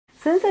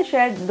Since I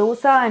shared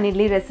dosa and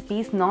idli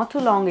recipes not too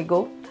long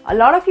ago, a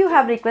lot of you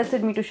have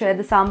requested me to share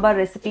the sambar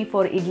recipe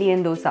for idli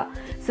and dosa.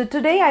 So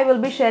today I will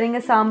be sharing a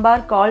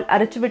sambar called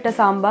Arachuvitta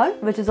Sambar,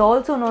 which is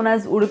also known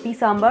as Udupi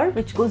Sambar,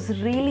 which goes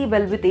really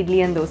well with idli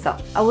and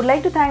dosa. I would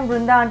like to thank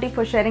Brinda aunty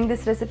for sharing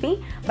this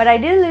recipe, but I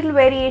did a little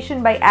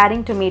variation by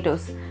adding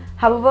tomatoes.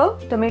 However,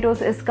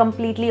 tomatoes is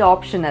completely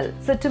optional.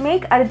 So to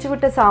make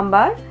Arachuvitta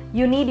Sambar,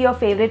 you need your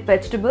favorite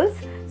vegetables.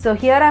 So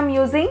here I am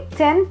using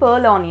 10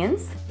 pearl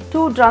onions,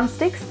 2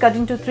 drumsticks cut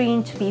into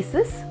 3-inch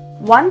pieces,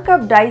 1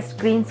 cup diced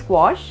green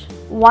squash,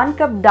 1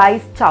 cup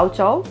diced chow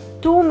chow,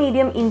 2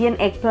 medium Indian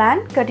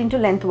eggplant cut into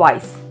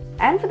lengthwise.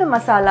 And for the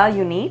masala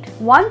you need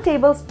 1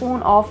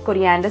 tablespoon of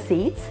coriander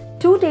seeds,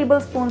 2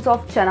 tablespoons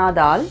of chana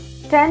dal,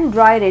 10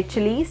 dry red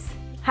chilies,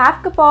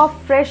 half cup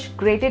of fresh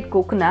grated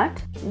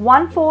coconut,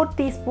 1/4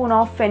 teaspoon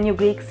of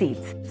fenugreek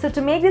seeds. So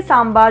to make the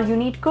sambar you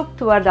need cooked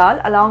tuar dal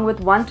along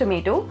with 1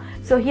 tomato.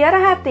 So here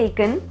I have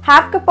taken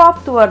half cup of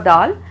tuar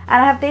dal and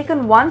I have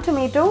taken 1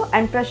 tomato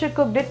and pressure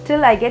cooked it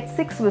till I get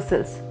 6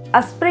 whistles.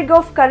 A sprig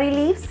of curry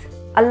leaves,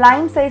 a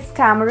lime sized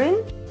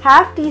tamarind,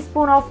 half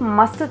teaspoon of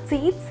mustard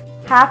seeds,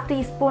 half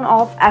teaspoon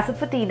of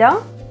asafoetida,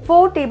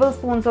 4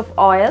 tablespoons of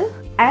oil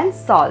and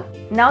salt.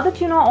 Now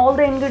that you know all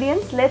the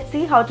ingredients, let's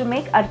see how to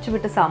make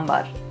Arachuvitta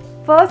Sambar.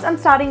 First, I'm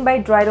starting by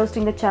dry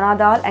roasting the chana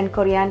dal and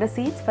coriander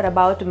seeds for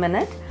about a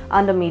minute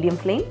under medium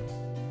flame.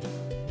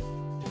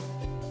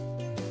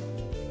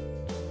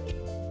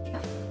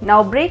 Now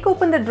break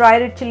open the dry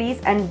red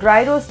chilies and dry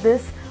roast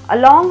this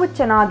along with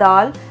chana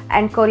dal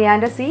and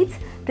coriander seeds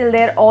till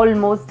they're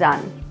almost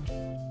done.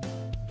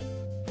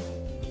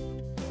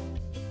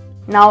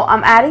 Now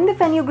I'm adding the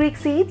fenugreek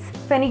seeds.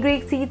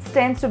 Fenugreek seeds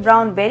tends to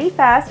brown very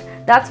fast,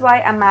 that's why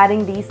I'm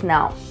adding these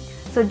now.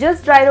 So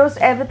just dry roast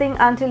everything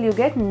until you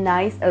get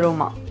nice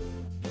aroma.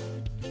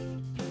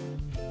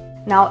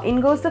 Now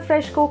in goes the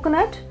fresh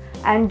coconut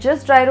and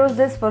just dry roast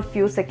this for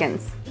few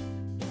seconds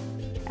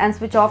and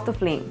switch off the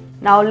flame.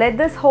 Now let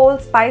this whole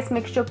spice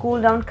mixture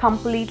cool down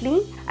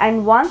completely,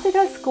 and once it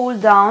has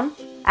cooled down,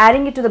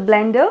 adding it to the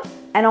blender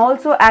and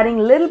also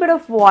adding a little bit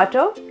of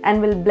water, and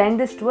we'll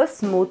blend this to a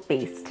smooth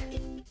paste.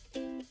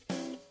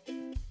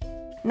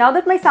 Now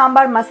that my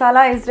sambar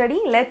masala is ready,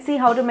 let's see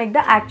how to make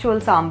the actual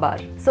sambar.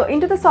 So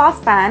into the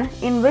saucepan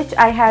in which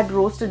I had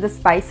roasted the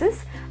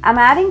spices, I'm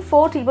adding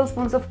 4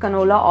 tablespoons of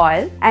canola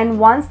oil, and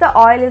once the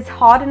oil is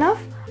hot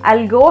enough,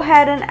 I'll go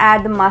ahead and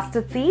add the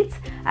mustard seeds,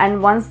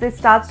 and once this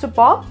starts to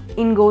pop,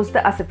 in goes the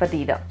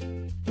asafoetida.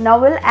 Now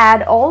we'll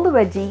add all the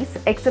veggies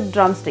except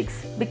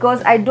drumsticks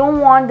because I don't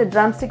want the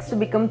drumsticks to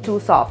become too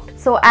soft.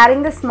 So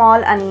adding the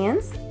small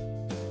onions,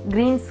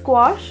 green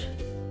squash,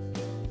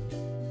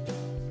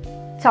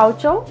 chow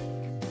chow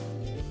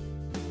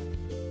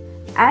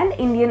and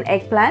Indian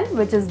eggplant,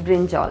 which is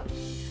brinjal.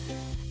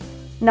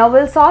 Now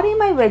we'll saute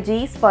my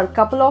veggies for a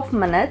couple of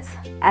minutes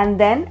and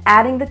then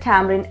adding the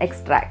tamarind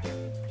extract.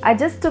 I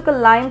just took a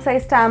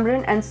lime-sized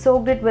tamarind and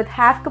soaked it with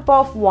half cup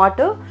of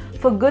water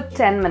for good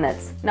 10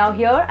 minutes. Now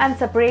here I'm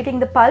separating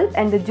the pulp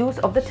and the juice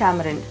of the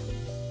tamarind.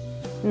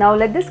 Now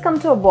let this come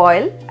to a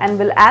boil and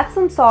we'll add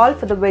some salt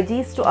for the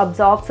veggies to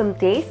absorb some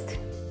taste.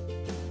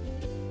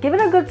 Give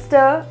it a good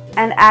stir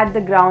and add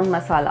the ground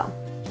masala.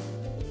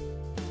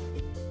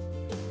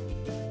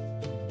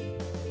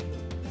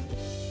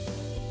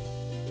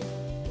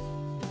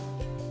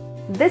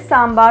 This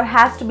sambar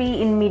has to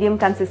be in medium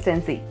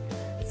consistency.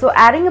 So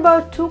adding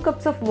about 2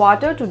 cups of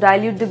water to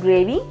dilute the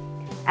gravy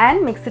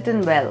and mix it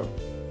in well.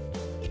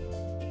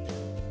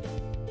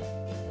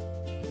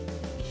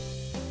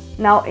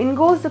 Now in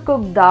goes the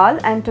cooked dal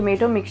and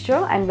tomato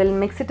mixture, and we'll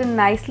mix it in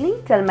nicely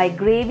till my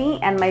gravy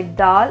and my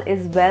dal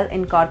is well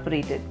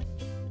incorporated.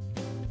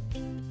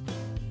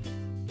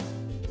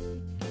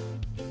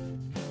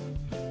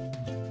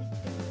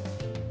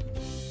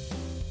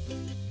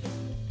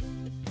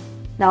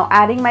 Now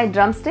adding my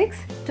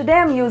drumsticks. Today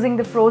I'm using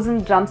the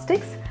frozen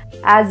drumsticks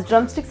as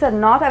drumsticks are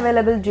not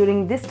available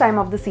during this time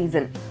of the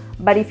season.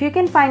 But if you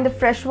can find the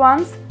fresh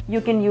ones,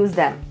 you can use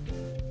them.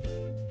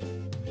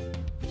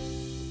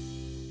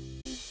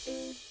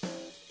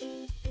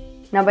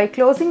 Now by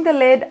closing the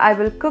lid, I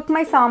will cook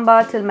my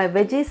sambar till my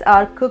veggies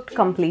are cooked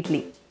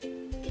completely.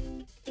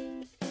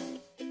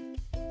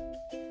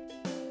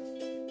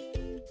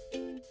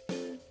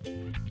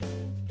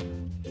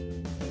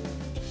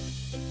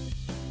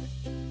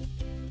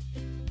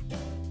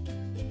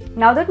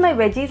 Now that my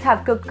veggies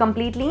have cooked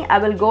completely, I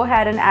will go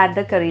ahead and add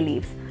the curry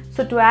leaves.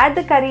 So to add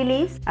the curry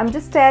leaves, I'm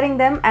just stirring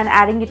them and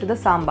adding it to the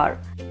sambar.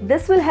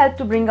 This will help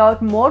to bring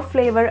out more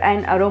flavor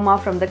and aroma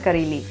from the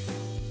curry leaves.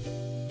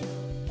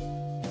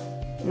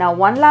 Now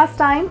one last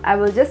time, I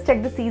will just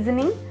check the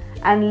seasoning,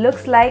 and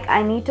looks like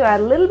I need to add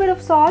a little bit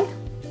of salt.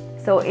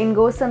 So in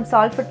goes some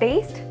salt for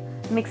taste,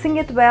 mixing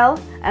it well,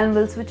 and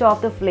we'll switch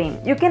off the flame.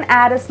 You can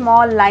add a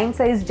small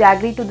lime-sized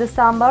jaggery to this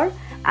sambar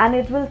and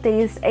it will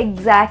taste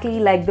exactly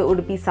like the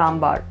Udupi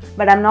Sambar,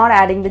 but I'm not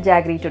adding the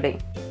jaggery today.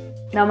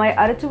 Now my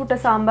Arachuvitta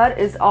Sambar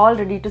is all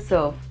ready to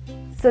serve.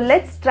 So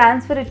let's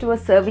transfer it to a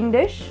serving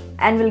dish,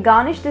 and we'll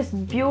garnish this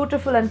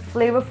beautiful and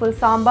flavorful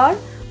sambar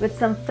with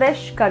some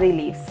fresh curry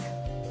leaves.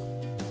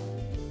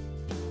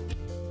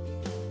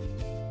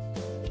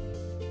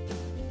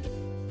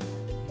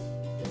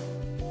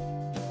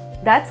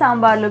 That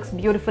sambar looks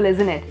beautiful,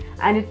 isn't it?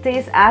 And it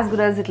tastes as good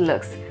as it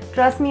looks.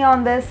 Trust me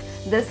on this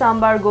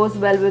sambar goes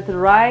well with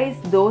rice,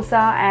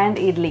 dosa and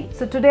idli.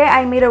 So today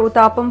I made a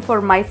uttapam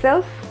for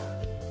myself.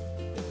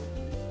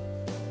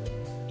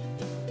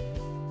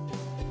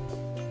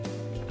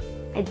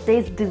 It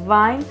tastes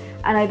divine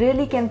and I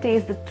really can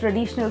taste the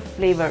traditional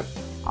flavor.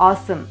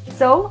 Awesome.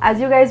 So as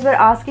you guys were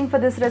asking for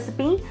this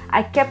recipe,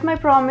 I kept my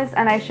promise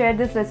and I shared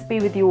this recipe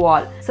with you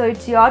all. So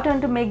it's your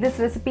turn to make this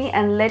recipe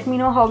and let me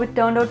know how it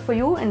turned out for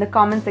you in the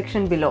comment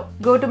section below.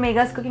 Go to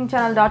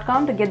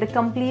meghascookingchannel.com to get the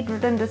complete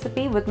written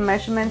recipe with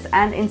measurements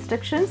and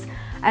instructions.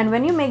 And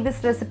when you make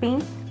this recipe,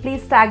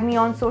 please tag me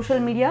on social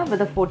media with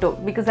a photo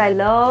because I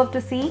love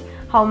to see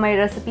how my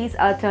recipes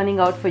are turning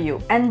out for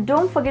you. And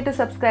don't forget to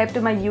subscribe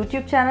to my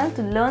YouTube channel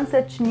to learn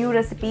such new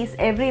recipes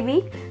every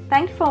week.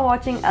 Thank you for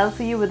watching. I'll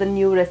see you with a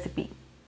new recipe.